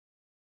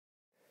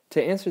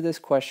To answer this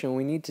question,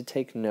 we need to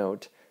take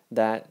note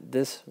that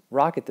this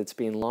rocket that's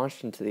being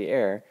launched into the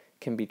air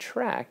can be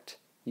tracked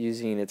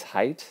using its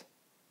height,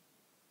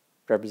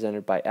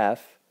 represented by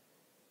F,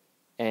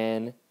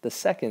 and the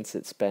seconds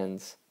it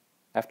spends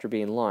after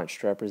being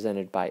launched,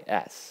 represented by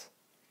S.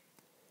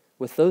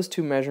 With those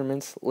two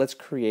measurements, let's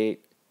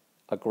create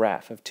a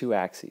graph of two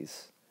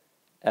axes,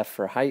 F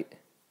for height,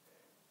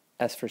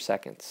 S for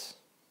seconds.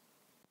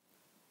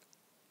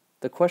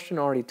 The question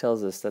already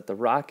tells us that the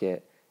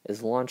rocket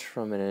is launched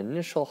from an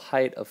initial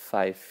height of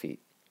 5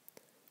 feet,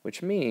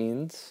 which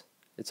means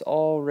it's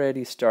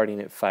already starting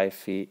at 5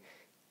 feet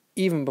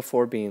even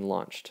before being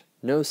launched.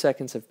 No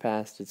seconds have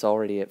passed, it's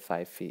already at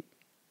 5 feet.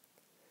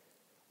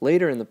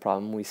 Later in the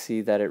problem, we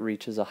see that it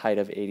reaches a height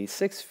of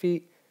 86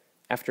 feet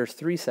after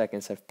 3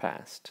 seconds have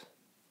passed.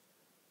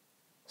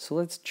 So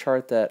let's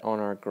chart that on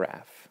our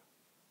graph.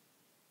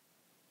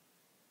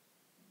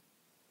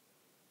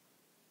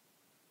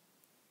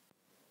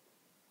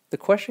 The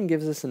question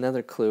gives us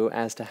another clue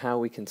as to how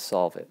we can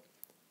solve it,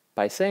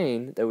 by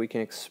saying that we can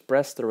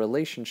express the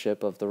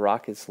relationship of the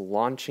rocket's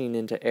launching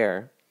into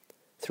air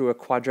through a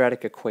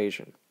quadratic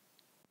equation.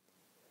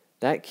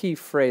 That key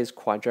phrase,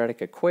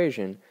 quadratic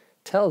equation,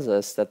 tells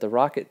us that the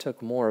rocket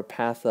took more a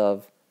path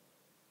of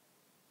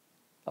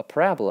a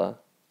parabola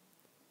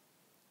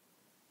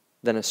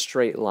than a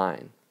straight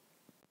line.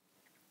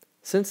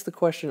 Since the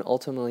question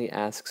ultimately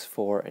asks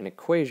for an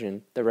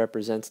equation that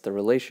represents the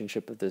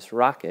relationship of this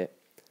rocket,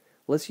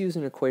 let's use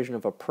an equation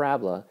of a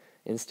parabola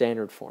in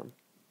standard form.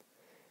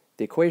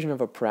 The equation of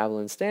a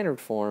parabola in standard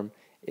form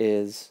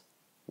is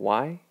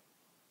y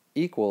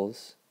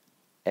equals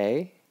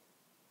a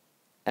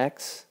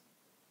x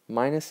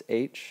minus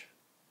h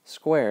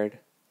squared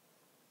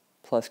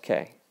plus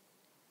k.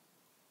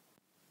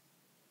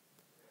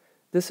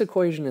 This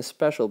equation is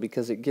special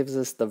because it gives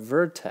us the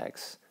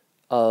vertex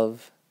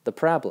of the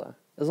parabola,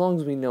 as long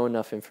as we know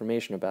enough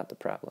information about the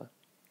parabola.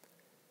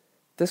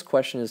 This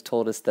question has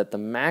told us that the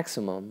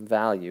maximum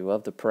value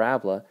of the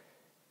parabola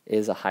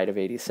is a height of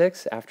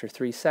 86 after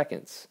 3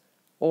 seconds,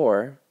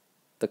 or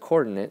the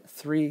coordinate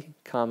 3,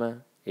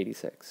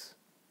 86.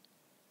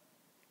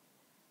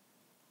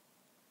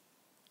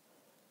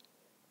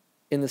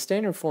 In the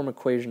standard form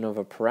equation of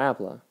a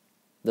parabola,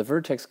 the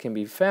vertex can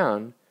be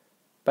found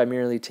by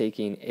merely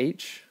taking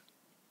h,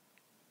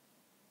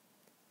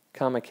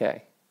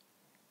 k.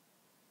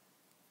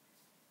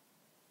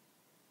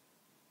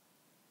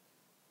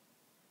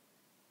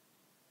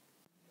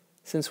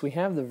 Since we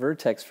have the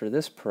vertex for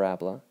this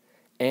parabola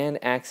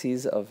and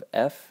axes of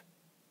f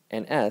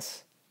and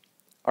s,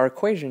 our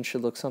equation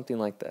should look something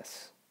like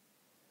this.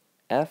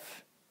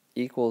 F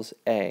equals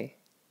a,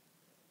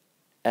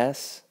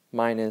 s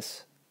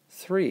minus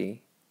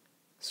 3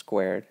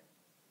 squared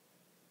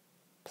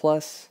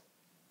plus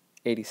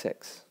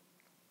 86.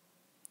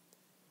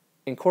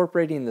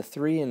 Incorporating the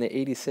 3 and the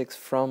 86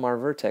 from our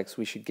vertex,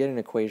 we should get an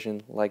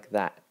equation like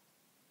that.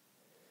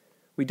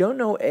 We don't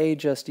know a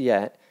just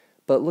yet,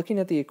 but looking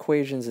at the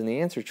equations and the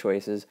answer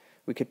choices,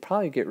 we could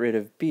probably get rid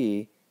of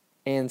b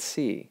and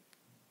c,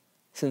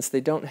 since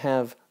they don't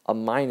have a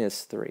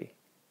minus 3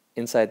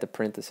 inside the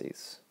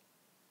parentheses.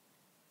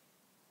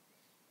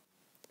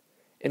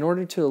 In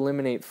order to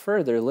eliminate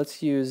further,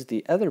 let's use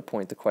the other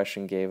point the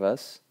question gave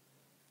us,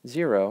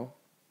 0,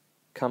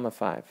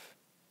 5.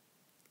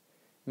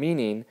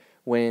 Meaning,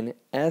 when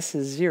s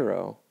is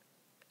 0,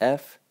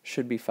 f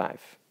should be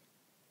 5.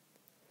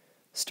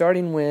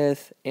 Starting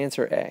with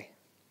answer A.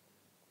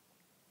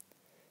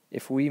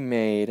 If we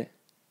made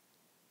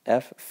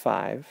f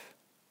 5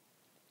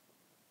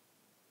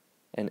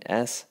 and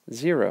s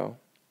 0,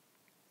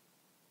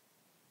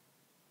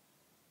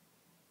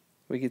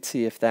 we could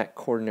see if that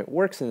coordinate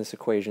works in this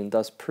equation,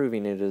 thus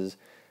proving it is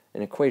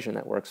an equation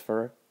that works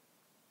for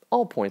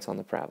all points on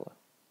the parabola.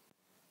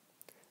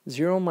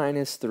 0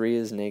 minus 3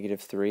 is negative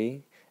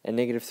 3, and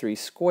negative 3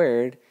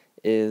 squared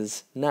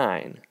is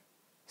 9.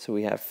 So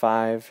we have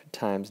 5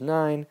 times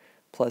 9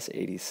 plus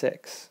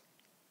 86.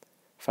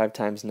 5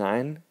 times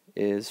 9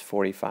 is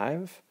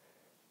 45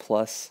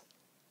 plus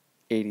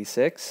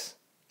 86.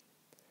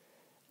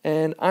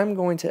 And I'm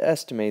going to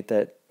estimate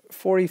that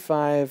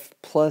 45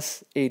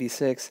 plus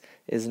 86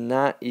 is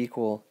not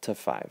equal to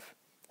 5.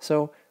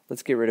 So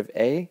let's get rid of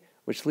A,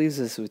 which leaves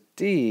us with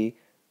D,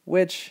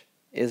 which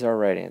is our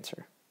right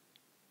answer.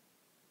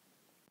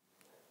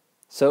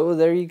 So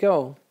there you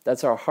go.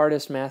 That's our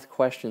hardest math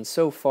question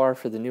so far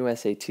for the new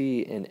SAT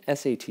and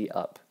SAT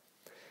Up.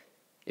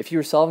 If you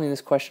were solving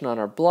this question on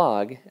our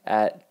blog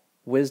at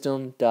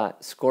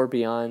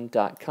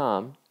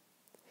wisdom.scorebeyond.com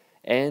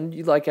and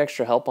you'd like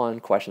extra help on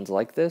questions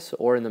like this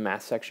or in the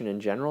math section in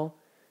general,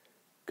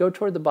 go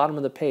toward the bottom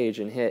of the page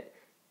and hit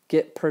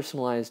Get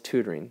Personalized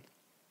Tutoring.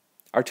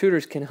 Our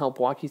tutors can help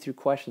walk you through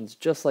questions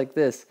just like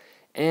this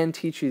and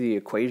teach you the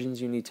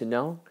equations you need to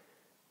know,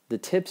 the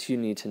tips you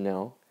need to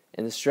know,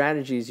 and the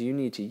strategies you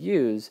need to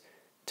use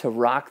to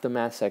rock the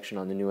math section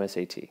on the new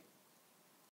SAT.